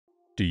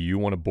Do you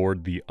want to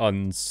board the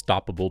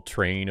unstoppable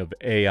train of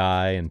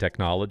AI and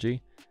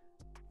technology?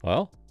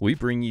 Well, we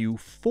bring you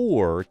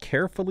 4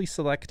 carefully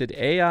selected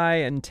AI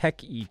and tech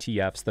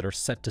ETFs that are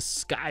set to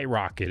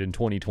skyrocket in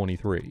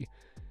 2023.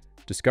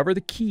 Discover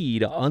the key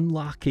to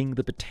unlocking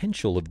the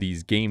potential of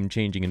these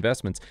game-changing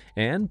investments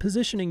and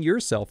positioning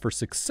yourself for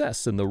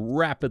success in the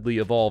rapidly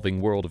evolving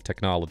world of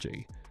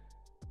technology.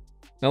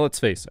 Now let's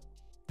face it,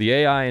 the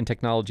AI and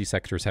technology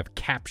sectors have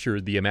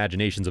captured the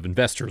imaginations of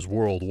investors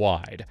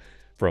worldwide.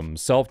 From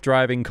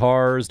self-driving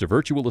cars to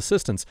virtual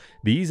assistants,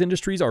 these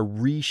industries are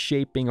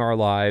reshaping our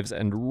lives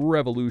and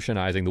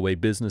revolutionizing the way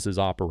businesses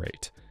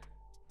operate.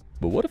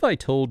 But what if I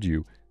told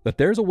you that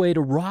there's a way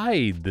to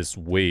ride this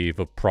wave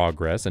of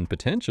progress and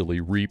potentially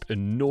reap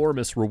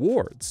enormous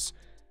rewards?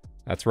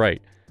 That's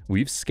right.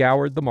 We've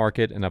scoured the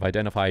market and have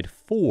identified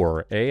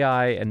 4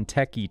 AI and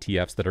tech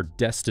ETFs that are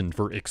destined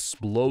for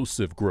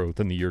explosive growth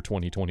in the year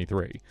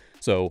 2023.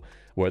 So,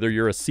 whether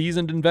you're a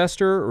seasoned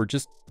investor or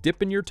just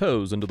dipping your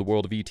toes into the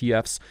world of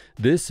ETFs,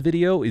 this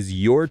video is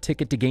your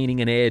ticket to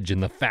gaining an edge in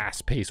the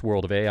fast-paced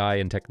world of AI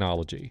and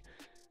technology.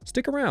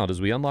 Stick around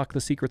as we unlock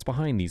the secrets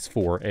behind these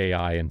 4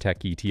 AI and tech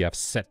ETFs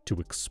set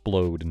to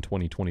explode in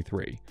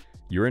 2023.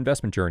 Your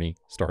investment journey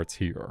starts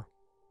here.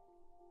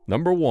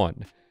 Number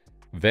 1.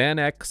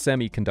 VanEck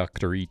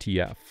Semiconductor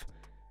ETF.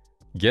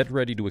 Get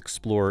ready to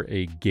explore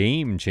a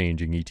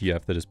game-changing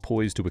ETF that is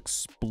poised to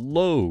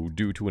explode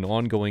due to an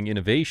ongoing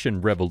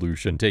innovation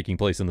revolution taking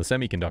place in the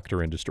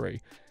semiconductor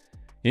industry.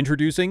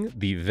 Introducing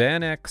the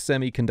VanEck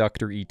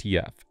Semiconductor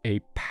ETF, a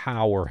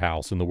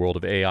powerhouse in the world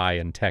of AI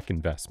and tech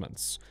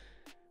investments.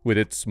 With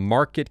its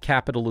market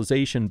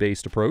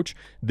capitalization-based approach,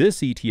 this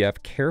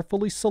ETF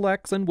carefully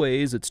selects and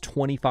weighs its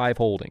 25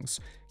 holdings,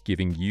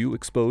 giving you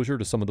exposure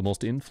to some of the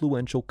most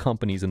influential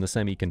companies in the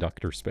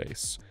semiconductor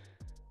space.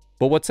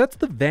 But what sets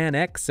the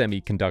VanEck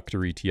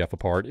Semiconductor ETF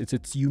apart is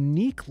its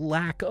unique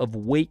lack of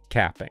weight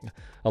capping,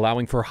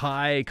 allowing for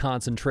high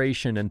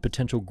concentration and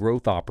potential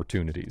growth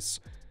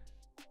opportunities.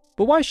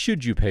 But why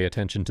should you pay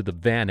attention to the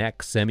VanEck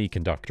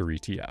Semiconductor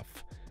ETF?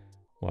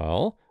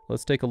 Well,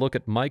 let's take a look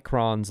at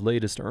Micron's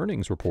latest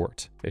earnings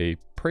report, a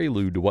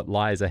prelude to what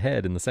lies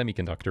ahead in the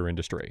semiconductor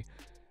industry.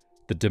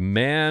 The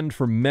demand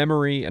for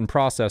memory and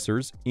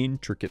processors,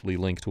 intricately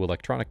linked to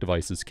electronic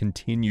devices,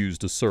 continues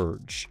to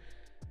surge.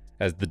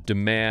 As the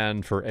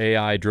demand for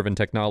AI-driven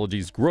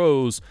technologies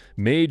grows,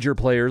 major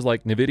players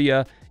like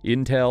NVIDIA,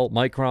 Intel,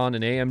 Micron,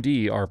 and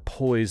AMD are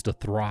poised to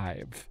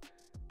thrive.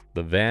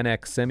 The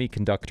VanEck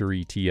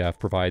Semiconductor ETF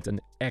provides an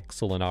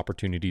excellent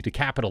opportunity to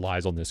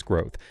capitalize on this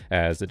growth,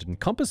 as it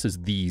encompasses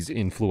these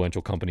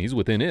influential companies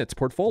within its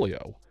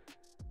portfolio.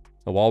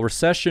 Now, while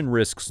recession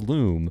risks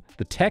loom,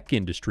 the tech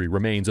industry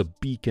remains a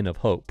beacon of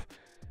hope.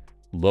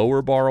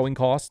 Lower borrowing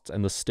costs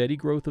and the steady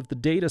growth of the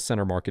data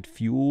center market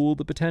fuel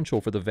the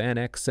potential for the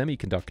VanEck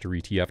Semiconductor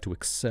ETF to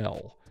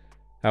excel.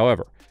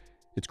 However,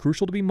 it's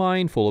crucial to be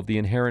mindful of the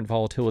inherent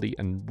volatility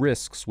and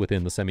risks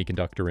within the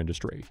semiconductor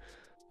industry.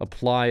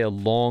 Apply a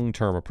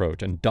long-term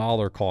approach and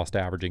dollar cost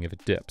averaging if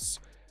it dips.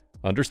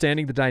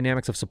 Understanding the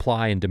dynamics of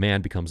supply and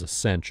demand becomes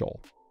essential.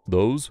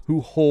 Those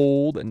who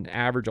hold and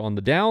average on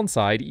the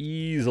downside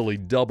easily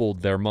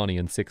doubled their money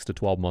in 6 to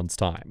 12 months'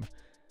 time.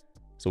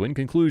 So in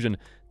conclusion,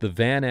 the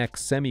VanEck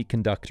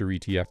Semiconductor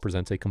ETF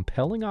presents a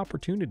compelling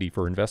opportunity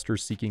for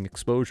investors seeking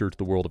exposure to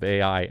the world of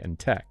AI and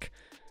tech.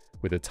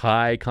 With its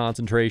high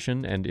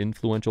concentration and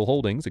influential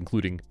holdings,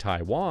 including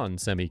Taiwan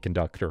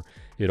Semiconductor,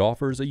 it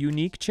offers a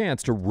unique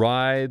chance to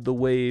ride the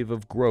wave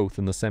of growth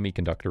in the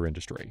semiconductor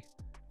industry.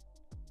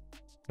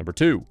 Number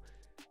 2.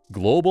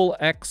 Global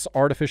X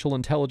Artificial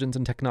Intelligence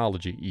and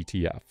Technology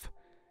ETF.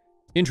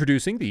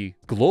 Introducing the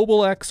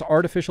Global X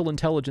Artificial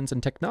Intelligence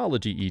and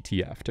Technology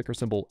ETF, ticker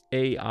symbol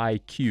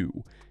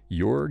AIQ,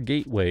 your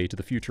gateway to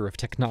the future of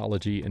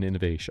technology and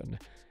innovation.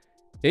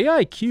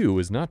 AIQ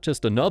is not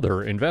just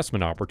another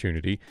investment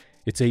opportunity,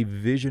 it's a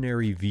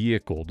visionary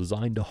vehicle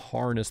designed to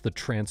harness the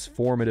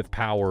transformative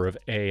power of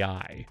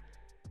AI.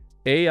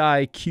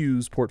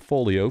 AIQ's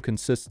portfolio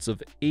consists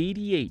of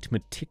 88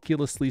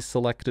 meticulously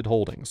selected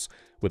holdings,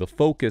 with a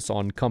focus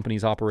on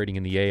companies operating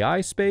in the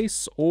AI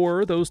space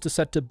or those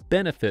set to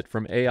benefit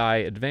from AI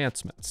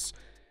advancements.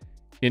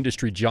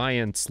 Industry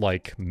giants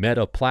like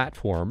Meta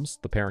Platforms,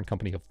 the parent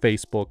company of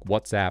Facebook,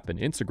 WhatsApp, and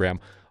Instagram,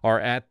 are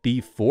at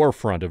the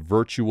forefront of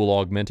virtual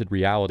augmented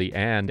reality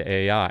and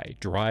AI,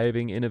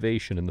 driving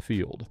innovation in the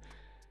field.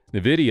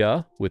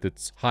 NVIDIA, with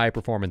its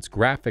high-performance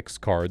graphics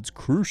cards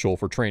crucial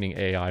for training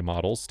AI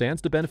models,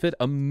 stands to benefit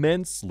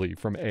immensely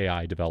from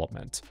AI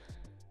development.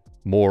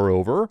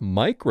 Moreover,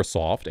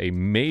 Microsoft, a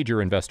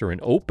major investor in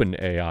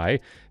OpenAI,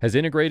 has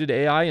integrated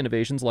AI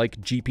innovations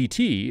like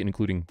GPT,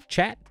 including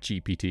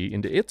ChatGPT,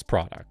 into its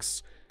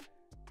products.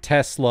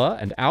 Tesla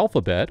and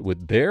Alphabet,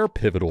 with their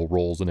pivotal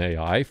roles in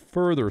AI,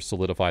 further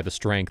solidify the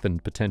strength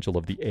and potential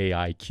of the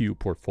AIQ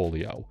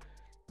portfolio.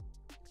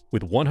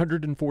 With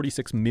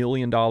 $146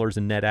 million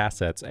in net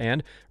assets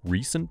and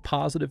recent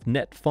positive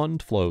net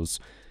fund flows,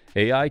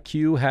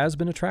 AIQ has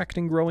been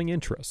attracting growing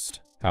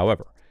interest.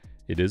 However,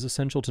 It is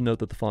essential to note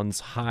that the fund's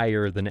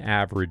higher than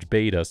average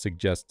beta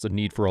suggests a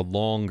need for a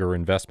longer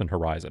investment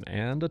horizon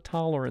and a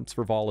tolerance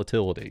for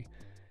volatility.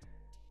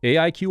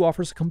 AIQ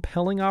offers a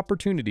compelling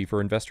opportunity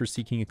for investors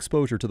seeking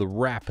exposure to the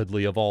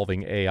rapidly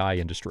evolving AI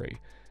industry.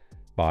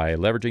 By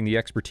leveraging the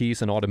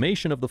expertise and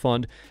automation of the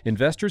fund,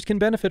 investors can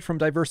benefit from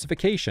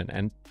diversification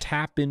and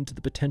tap into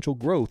the potential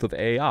growth of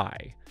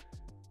AI.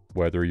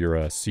 Whether you're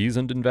a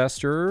seasoned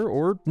investor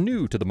or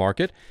new to the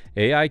market,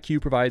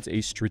 AIQ provides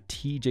a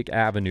strategic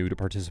avenue to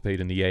participate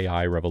in the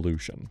AI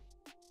revolution.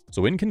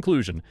 So in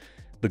conclusion,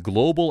 the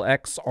Global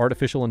X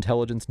Artificial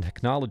Intelligence and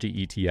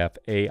Technology ETF,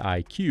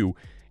 AIQ,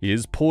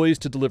 is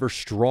poised to deliver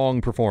strong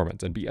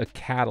performance and be a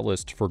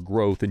catalyst for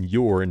growth in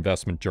your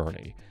investment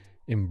journey.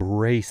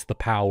 Embrace the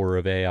power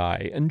of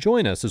AI and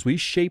join us as we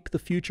shape the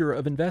future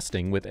of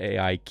investing with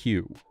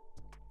AIQ.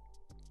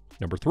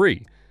 Number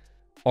 3.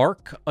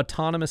 ARK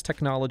Autonomous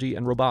Technology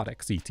and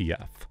Robotics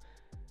ETF.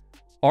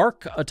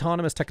 ARK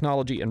Autonomous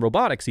Technology and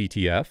Robotics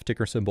ETF,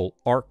 ticker symbol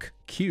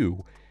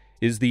ARKQ,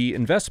 is the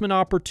investment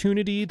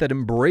opportunity that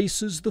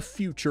embraces the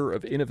future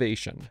of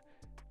innovation.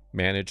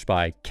 Managed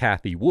by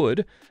Cathie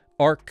Wood,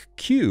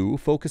 ARKQ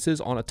focuses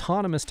on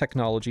autonomous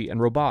technology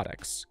and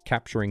robotics,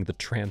 capturing the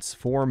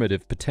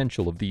transformative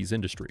potential of these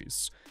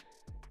industries.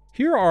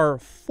 Here are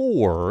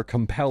 4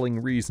 compelling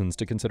reasons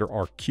to consider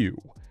ARKQ.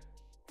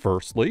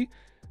 Firstly,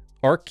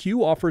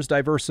 ARKQ offers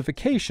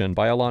diversification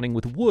by aligning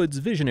with Wood's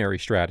visionary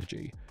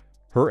strategy.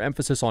 Her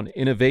emphasis on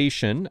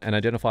innovation and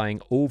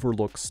identifying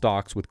overlooked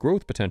stocks with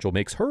growth potential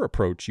makes her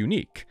approach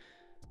unique.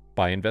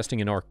 By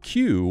investing in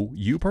ARKQ,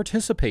 you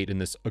participate in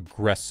this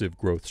aggressive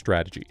growth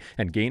strategy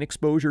and gain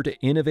exposure to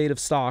innovative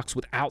stocks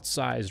with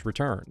outsized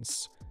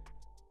returns.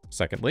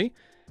 Secondly,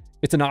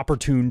 it's an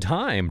opportune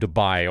time to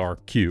buy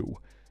ARKQ.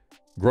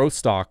 Growth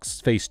stocks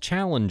face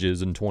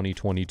challenges in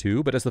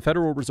 2022, but as the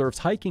Federal Reserve's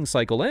hiking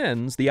cycle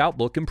ends, the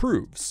outlook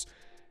improves.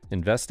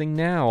 Investing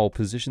now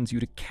positions you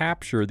to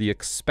capture the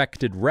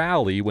expected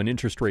rally when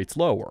interest rates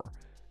lower.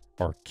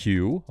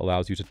 ARKQ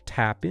allows you to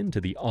tap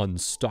into the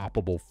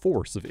unstoppable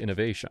force of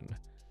innovation.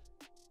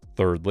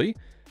 Thirdly,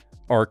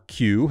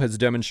 ARKQ has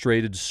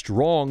demonstrated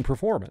strong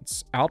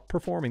performance,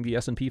 outperforming the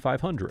S&P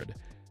 500.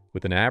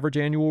 With an average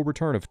annual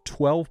return of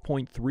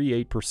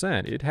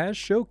 12.38%, it has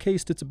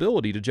showcased its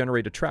ability to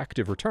generate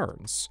attractive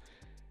returns.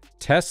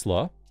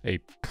 Tesla, a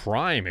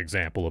prime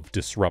example of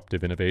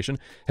disruptive innovation,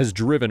 has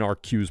driven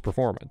ARKQ's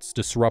performance,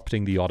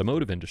 disrupting the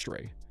automotive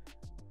industry.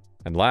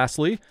 And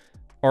lastly,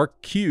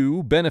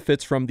 ARKQ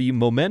benefits from the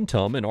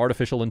momentum in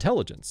artificial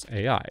intelligence,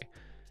 AI.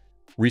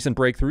 Recent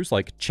breakthroughs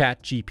like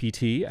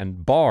ChatGPT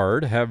and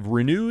Bard have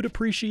renewed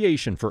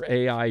appreciation for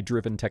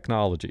AI-driven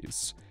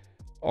technologies.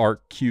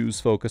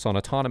 ARKQ's focus on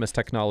autonomous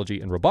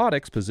technology and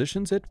robotics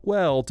positions it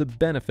well to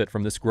benefit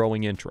from this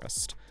growing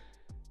interest.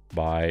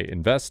 By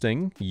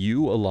investing,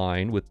 you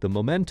align with the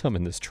momentum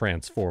in this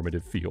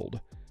transformative field.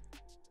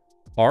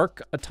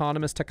 ARK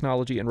Autonomous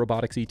Technology and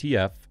Robotics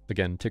ETF,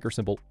 again ticker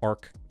symbol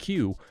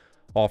ARKQ,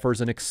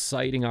 offers an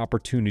exciting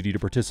opportunity to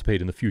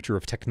participate in the future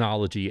of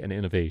technology and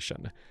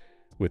innovation.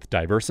 With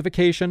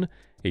diversification,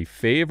 a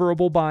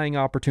favorable buying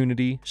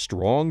opportunity,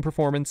 strong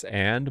performance,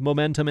 and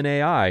momentum in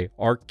AI,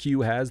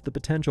 ARKQ has the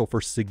potential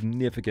for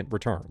significant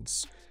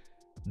returns.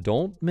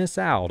 Don't miss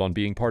out on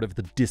being part of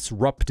the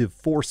disruptive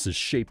forces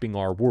shaping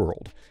our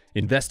world.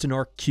 Invest in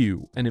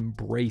ARKQ and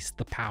embrace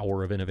the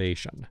power of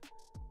innovation.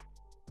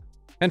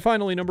 And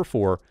finally, number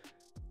 4,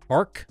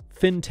 ARK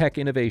FinTech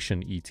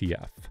Innovation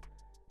ETF.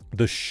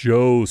 The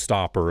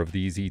showstopper of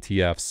these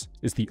ETFs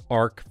is the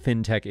ARK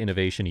FinTech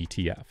Innovation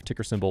ETF,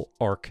 ticker symbol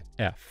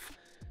ARKF.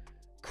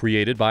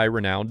 Created by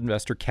renowned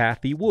investor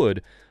Cathie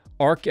Wood,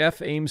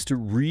 ARKF aims to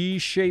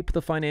reshape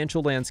the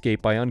financial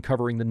landscape by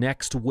uncovering the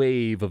next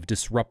wave of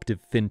disruptive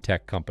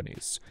fintech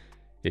companies.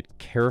 It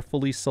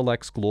carefully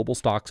selects global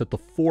stocks at the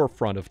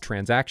forefront of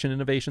transaction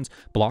innovations,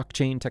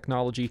 blockchain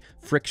technology,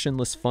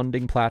 frictionless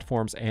funding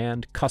platforms,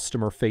 and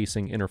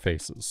customer-facing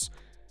interfaces.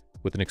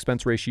 With an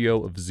expense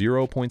ratio of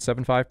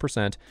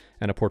 0.75%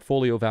 and a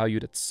portfolio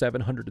valued at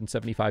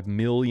 $775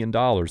 million,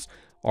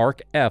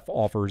 ARKF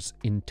offers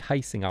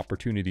enticing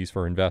opportunities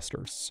for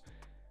investors.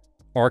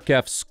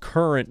 ARKF's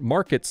current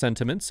market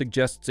sentiment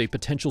suggests a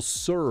potential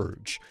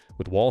surge,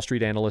 with Wall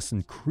Street analysts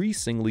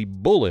increasingly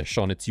bullish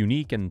on its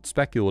unique and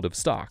speculative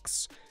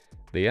stocks.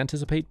 They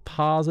anticipate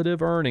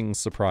positive earnings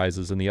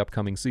surprises in the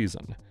upcoming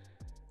season.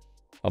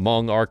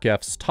 Among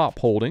ARKF's top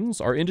holdings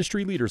are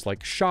industry leaders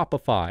like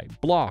Shopify,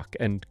 Block,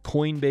 and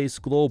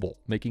Coinbase Global,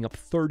 making up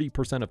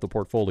 30% of the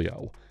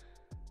portfolio.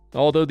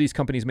 Although these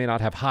companies may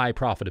not have high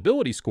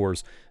profitability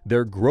scores,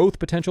 their growth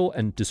potential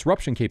and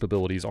disruption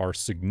capabilities are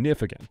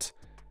significant.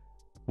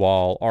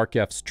 While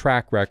ARKF's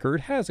track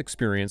record has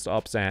experienced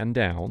ups and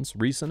downs,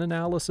 recent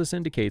analysis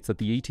indicates that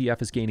the ETF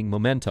is gaining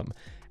momentum,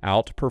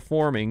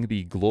 outperforming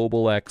the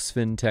Global X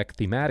FinTech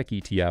Thematic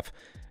ETF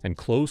and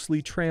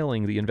closely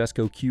trailing the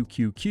Invesco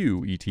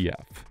QQQ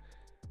ETF.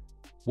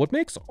 What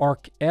makes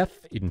ARKF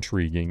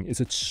intriguing is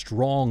its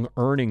strong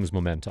earnings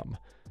momentum.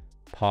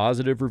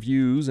 Positive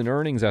reviews and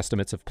earnings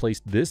estimates have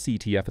placed this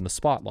ETF in the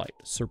spotlight,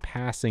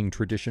 surpassing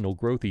traditional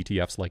growth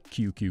ETFs like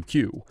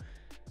QQQ.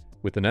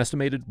 With an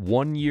estimated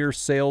one-year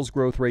sales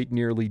growth rate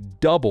nearly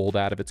double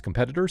that of its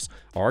competitors,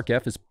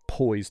 ARKF is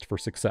poised for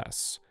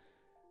success.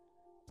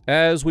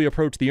 As we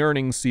approach the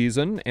earnings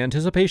season,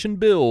 anticipation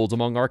builds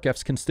among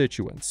ARKF's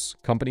constituents.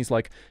 Companies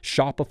like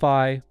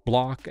Shopify,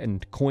 Block,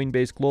 and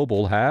Coinbase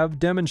Global have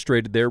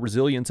demonstrated their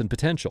resilience and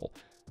potential,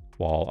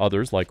 while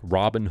others like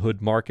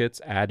Robinhood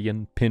Markets,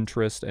 Adyen,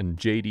 Pinterest, and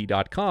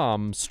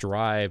JD.com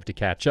strive to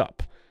catch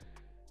up.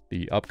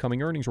 The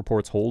upcoming earnings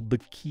reports hold the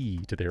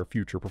key to their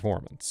future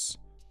performance.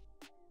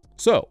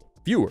 So,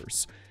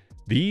 viewers,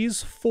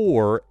 these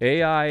 4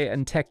 AI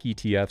and tech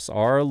ETFs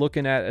are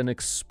looking at an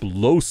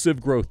explosive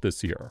growth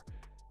this year.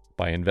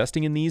 By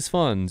investing in these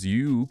funds,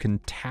 you can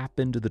tap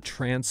into the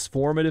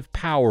transformative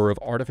power of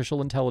artificial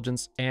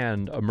intelligence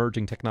and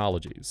emerging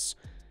technologies.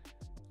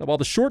 Now, while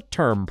the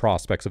short-term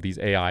prospects of these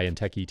AI and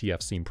tech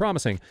ETFs seem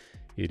promising,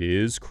 it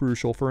is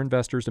crucial for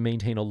investors to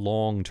maintain a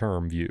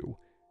long-term view.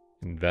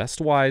 Invest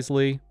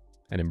wisely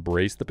and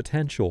embrace the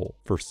potential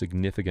for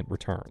significant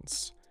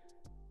returns.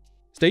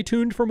 Stay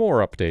tuned for more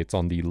updates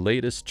on the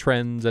latest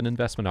trends and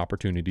investment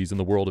opportunities in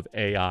the world of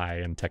AI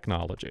and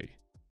technology.